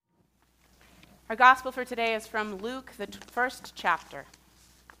Our gospel for today is from Luke, the first chapter.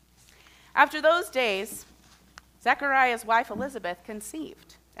 After those days, Zechariah's wife Elizabeth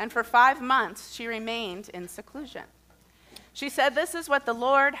conceived, and for 5 months she remained in seclusion. She said, "This is what the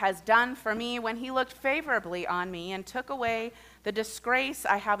Lord has done for me when he looked favorably on me and took away the disgrace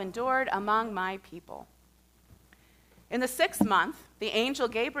I have endured among my people." In the 6th month, the angel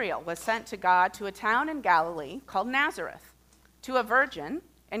Gabriel was sent to God to a town in Galilee called Nazareth, to a virgin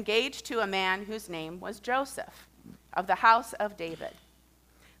engaged to a man whose name was Joseph, of the house of David.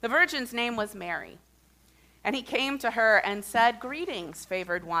 The virgin's name was Mary. And he came to her and said, "Greetings,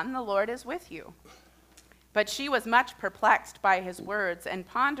 favored one, the Lord is with you." But she was much perplexed by his words and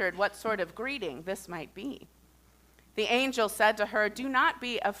pondered what sort of greeting this might be. The angel said to her, "Do not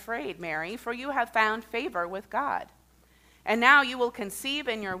be afraid, Mary, for you have found favor with God. And now you will conceive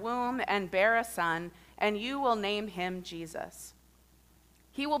in your womb and bear a son, and you will name him Jesus.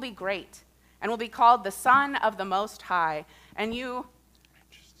 He will be great and will be called the Son of the Most High, and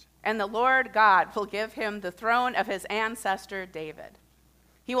the Lord God will give him the throne of his ancestor David.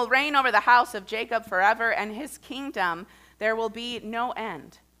 He will reign over the house of Jacob forever, and his kingdom there will be no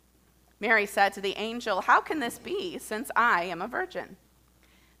end." Mary said to the angel, "How can this be, since I am a virgin?"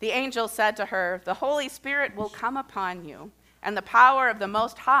 The angel said to her, "The Holy Spirit will come upon you, and the power of the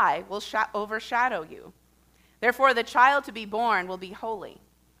Most High will overshadow you. Therefore, the child to be born will be holy.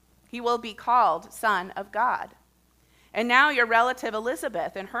 He will be called Son of God. And now your relative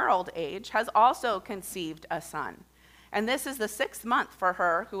Elizabeth, in her old age, has also conceived a son. And this is the 6th month for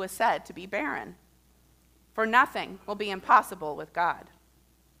her who is said to be barren. For nothing will be impossible with God."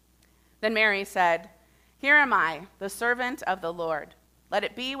 Then Mary said, "Here am I, the servant of the Lord. Let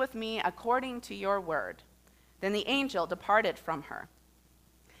it be with me according to your word." Then the angel departed from her.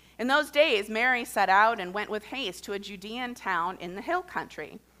 In those days, Mary set out and went with haste to a Judean town in the hill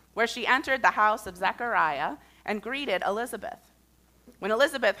country, where she entered the house of Zechariah and greeted Elizabeth. When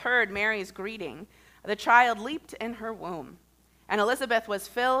Elizabeth heard Mary's greeting, the child leaped in her womb. And Elizabeth was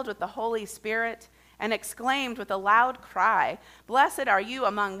filled with the Holy Spirit and exclaimed with a loud cry, "Blessed are you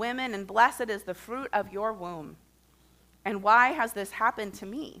among women, and blessed is the fruit of your womb. And why has this happened to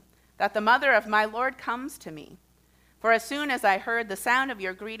me, that the mother of my Lord comes to me? For as soon as I heard the sound of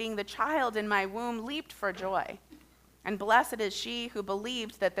your greeting, the child in my womb leaped for joy. And blessed is she who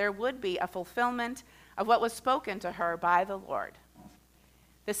believed that there would be a fulfillment of what was spoken to her by the Lord."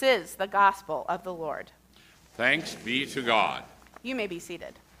 This is the gospel of the Lord. Thanks be to God. You may be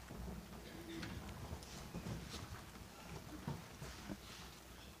seated.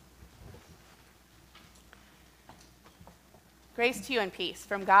 Grace to you and peace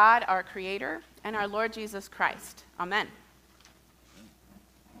from God, our Creator, and our Lord Jesus Christ. Amen.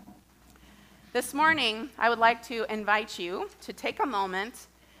 This morning, I would like to invite you to take a moment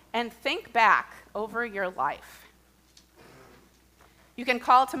and think back over your life. You can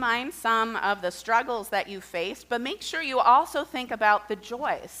call to mind some of the struggles that you faced, but make sure you also think about the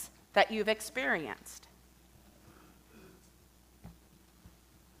joys that you've experienced.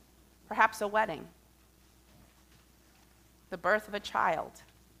 Perhaps a wedding, the birth of a child,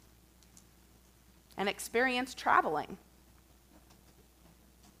 an experience traveling,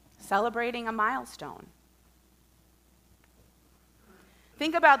 celebrating a milestone.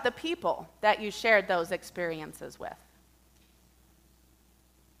 Think about the people that you shared those experiences with.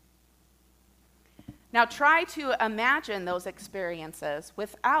 Now try to imagine those experiences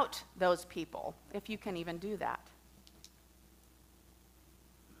without those people, if you can even do that.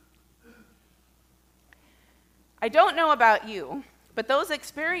 I don't know about you, but those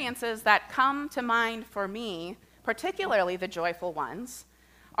experiences that come to mind for me, particularly the joyful ones,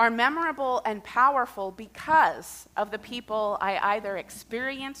 are memorable and powerful because of the people I either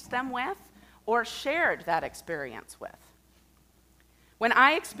experienced them with or shared that experience with. When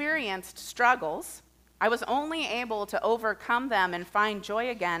I experienced struggles, I was only able to overcome them and find joy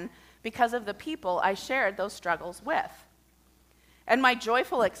again because of the people I shared those struggles with. And my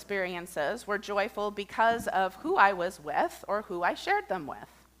joyful experiences were joyful because of who I was with or who I shared them with.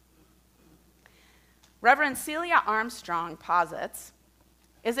 Reverend Celia Armstrong posits,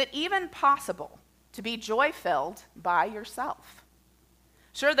 "Is it even possible to be joy-filled by yourself?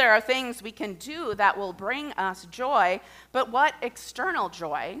 Sure, there are things we can do that will bring us joy, but what external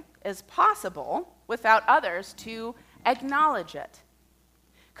joy is possible without others to acknowledge it?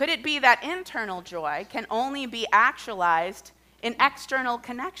 Could it be that internal joy can only be actualized in external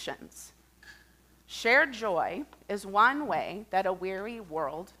connections? Shared joy is one way that a weary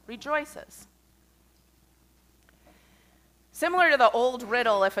world rejoices." Similar to the old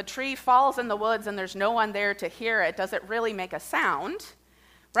riddle, if a tree falls in the woods and there's no one there to hear it, does it really make a sound?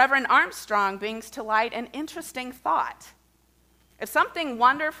 Reverend Armstrong brings to light an interesting thought. If something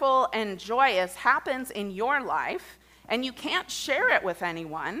wonderful and joyous happens in your life and you can't share it with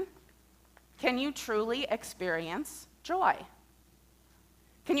anyone, can you truly experience joy?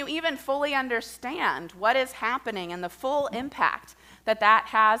 Can you even fully understand what is happening and the full impact that that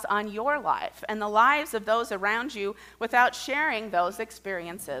has on your life and the lives of those around you without sharing those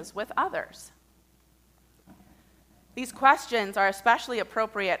experiences with others? These questions are especially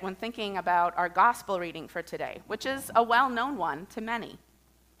appropriate when thinking about our gospel reading for today, which is a well-known one to many.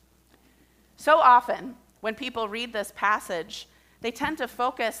 So often, when people read this passage, they tend to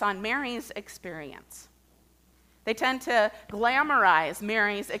focus on Mary's experience. They tend to glamorize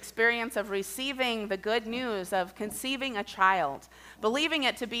Mary's experience of receiving the good news of conceiving a child, believing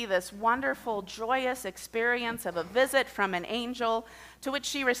it to be this wonderful, joyous experience of a visit from an angel, to which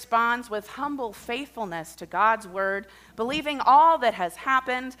she responds with humble faithfulness to God's word, believing all that has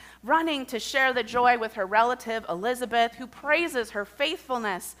happened, running to share the joy with her relative Elizabeth, who praises her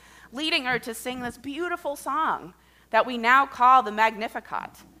faithfulness, leading her to sing this beautiful song that we now call the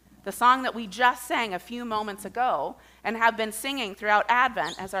Magnificat, the song that we just sang a few moments ago and have been singing throughout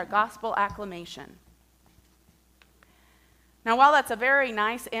Advent as our gospel acclamation. Now, while that's a very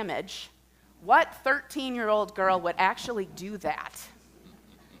nice image, what 13-year-old girl would actually do that?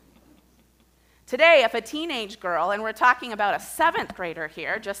 Today, if a teenage girl, and we're talking about a 7th grader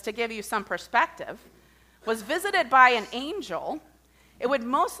here, just to give you some perspective, was visited by an angel, it would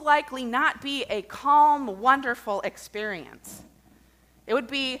most likely not be a calm, wonderful experience. It would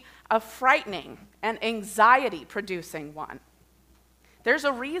be a frightening and anxiety-producing one. There's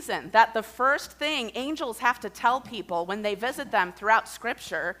a reason that the first thing angels have to tell people when they visit them throughout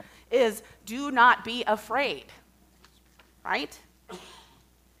Scripture is, do not be afraid, right?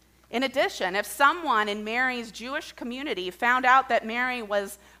 In addition, if someone in Mary's Jewish community found out that Mary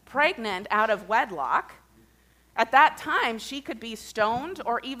was pregnant out of wedlock, at that time she could be stoned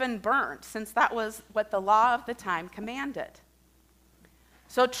or even burned, since that was what the law of the time commanded.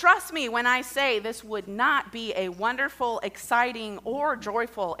 So trust me when I say this would not be a wonderful, exciting, or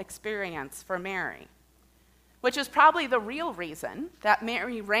joyful experience for Mary, which is probably the real reason that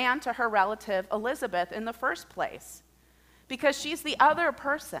Mary ran to her relative Elizabeth in the first place, because she's the other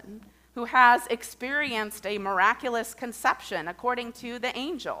person who has experienced a miraculous conception according to the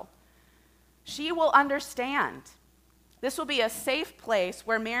angel. She will understand. This will be a safe place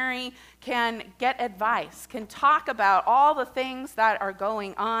where Mary can get advice, can talk about all the things that are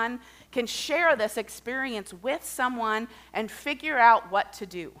going on, can share this experience with someone, and figure out what to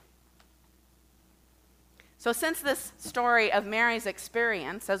do. So since this story of Mary's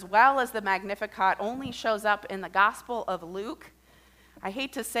experience, as well as the Magnificat, only shows up in the Gospel of Luke, I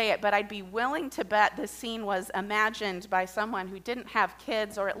hate to say it, but I'd be willing to bet this scene was imagined by someone who didn't have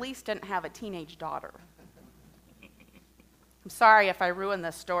kids, or at least didn't have a teenage daughter. I'm sorry if I ruined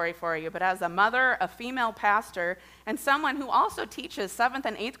this story for you, but as a mother, a female pastor, and someone who also teaches 7th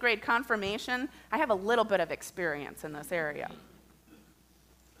and 8th grade confirmation, I have a little bit of experience in this area.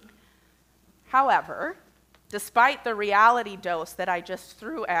 However, despite the reality dose that I just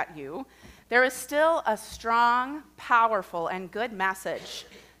threw at you, there is still a strong, powerful, and good message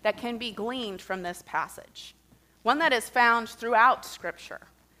that can be gleaned from this passage, one that is found throughout Scripture.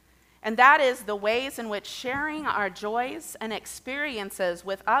 And that is the ways in which sharing our joys and experiences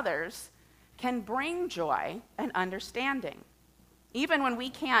with others can bring joy and understanding, even when we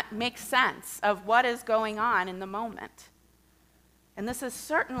can't make sense of what is going on in the moment. And this is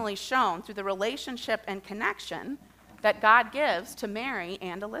certainly shown through the relationship and connection that God gives to Mary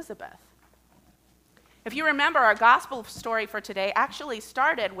and Elizabeth. If you remember, our gospel story for today actually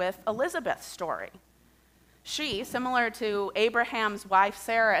started with Elizabeth's story. She, similar to Abraham's wife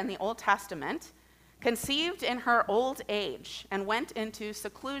Sarah in the Old Testament, conceived in her old age and went into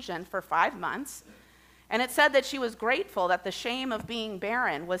seclusion for 5 months. And it said that she was grateful that the shame of being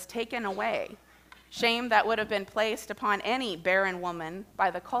barren was taken away, shame that would have been placed upon any barren woman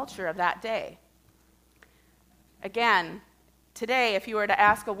by the culture of that day. Again, today, if you were to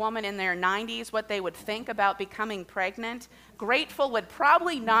ask a woman in their 90s what they would think about becoming pregnant, grateful would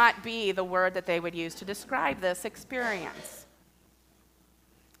probably not be the word that they would use to describe this experience.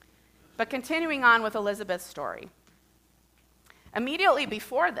 But continuing on with Elizabeth's story. Immediately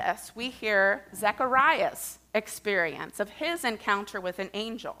before this, we hear Zechariah's experience of his encounter with an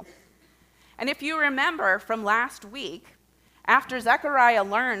angel. And if you remember from last week, after Zechariah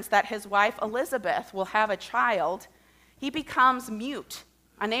learns that his wife Elizabeth will have a child, he becomes mute,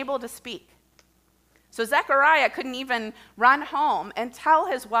 unable to speak. So Zechariah couldn't even run home and tell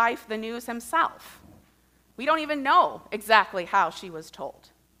his wife the news himself. We don't even know exactly how she was told.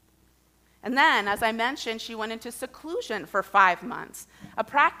 And then, as I mentioned, she went into seclusion for 5 months, a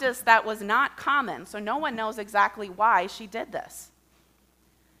practice that was not common, so no one knows exactly why she did this.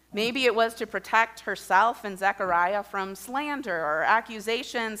 Maybe it was to protect herself and Zechariah from slander or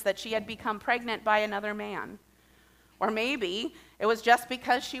accusations that she had become pregnant by another man. Or maybe it was just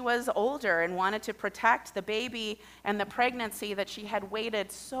because she was older and wanted to protect the baby and the pregnancy that she had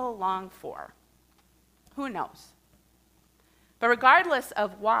waited so long for. Who knows? But regardless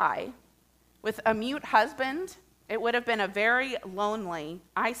of why, with a mute husband, it would have been a very lonely,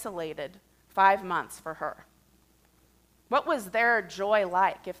 isolated 5 months for her. What was their joy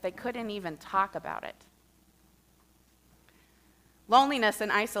like if they couldn't even talk about it? Loneliness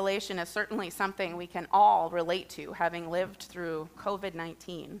and isolation is certainly something we can all relate to, having lived through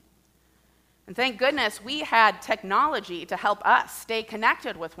COVID-19. And thank goodness we had technology to help us stay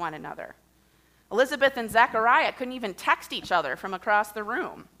connected with one another. Elizabeth and Zechariah couldn't even text each other from across the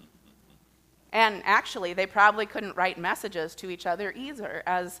room. And actually, they probably couldn't write messages to each other either,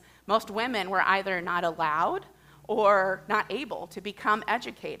 as most women were either not allowed or not able to become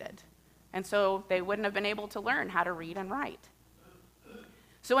educated. And so they wouldn't have been able to learn how to read and write.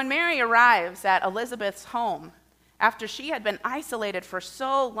 So when Mary arrives at Elizabeth's home, after she had been isolated for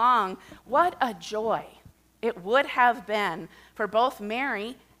so long, what a joy it would have been for both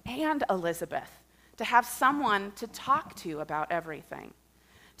Mary and Elizabeth to have someone to talk to about everything,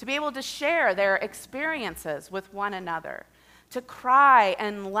 to be able to share their experiences with one another, to cry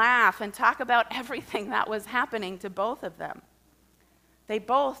and laugh and talk about everything that was happening to both of them. They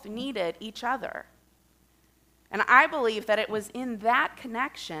both needed each other. And I believe that it was in that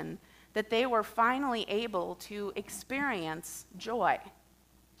connection that they were finally able to experience joy.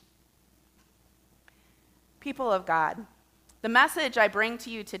 People of God, the message I bring to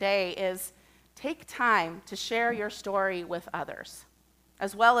you today is take time to share your story with others,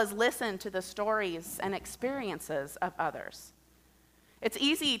 as well as listen to the stories and experiences of others. It's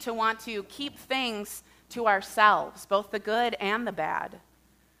easy to want to keep things to ourselves, both the good and the bad.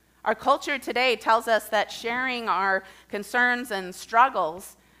 Our culture today tells us that sharing our concerns and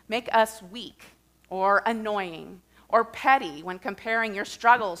struggles make us weak or annoying or petty when comparing your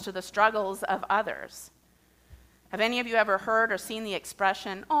struggles to the struggles of others. Have any of you ever heard or seen the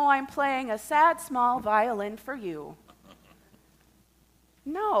expression, "Oh, I'm playing a sad small violin for you"?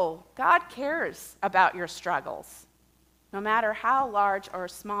 No, God cares about your struggles. No matter how large or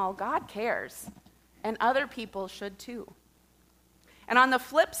small, God cares, and other people should too. And on the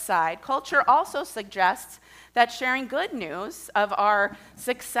flip side, culture also suggests that sharing good news of our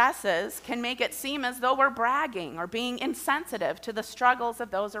successes can make it seem as though we're bragging or being insensitive to the struggles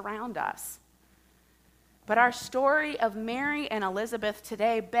of those around us. But our story of Mary and Elizabeth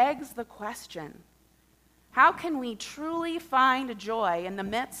today begs the question, how can we truly find joy in the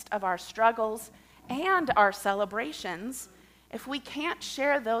midst of our struggles and our celebrations if we can't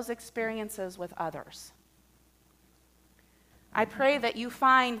share those experiences with others? I pray that you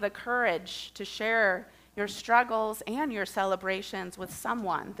find the courage to share your struggles and your celebrations with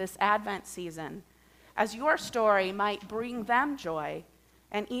someone this Advent season, as your story might bring them joy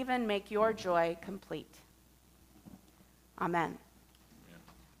and even make your joy complete. Amen.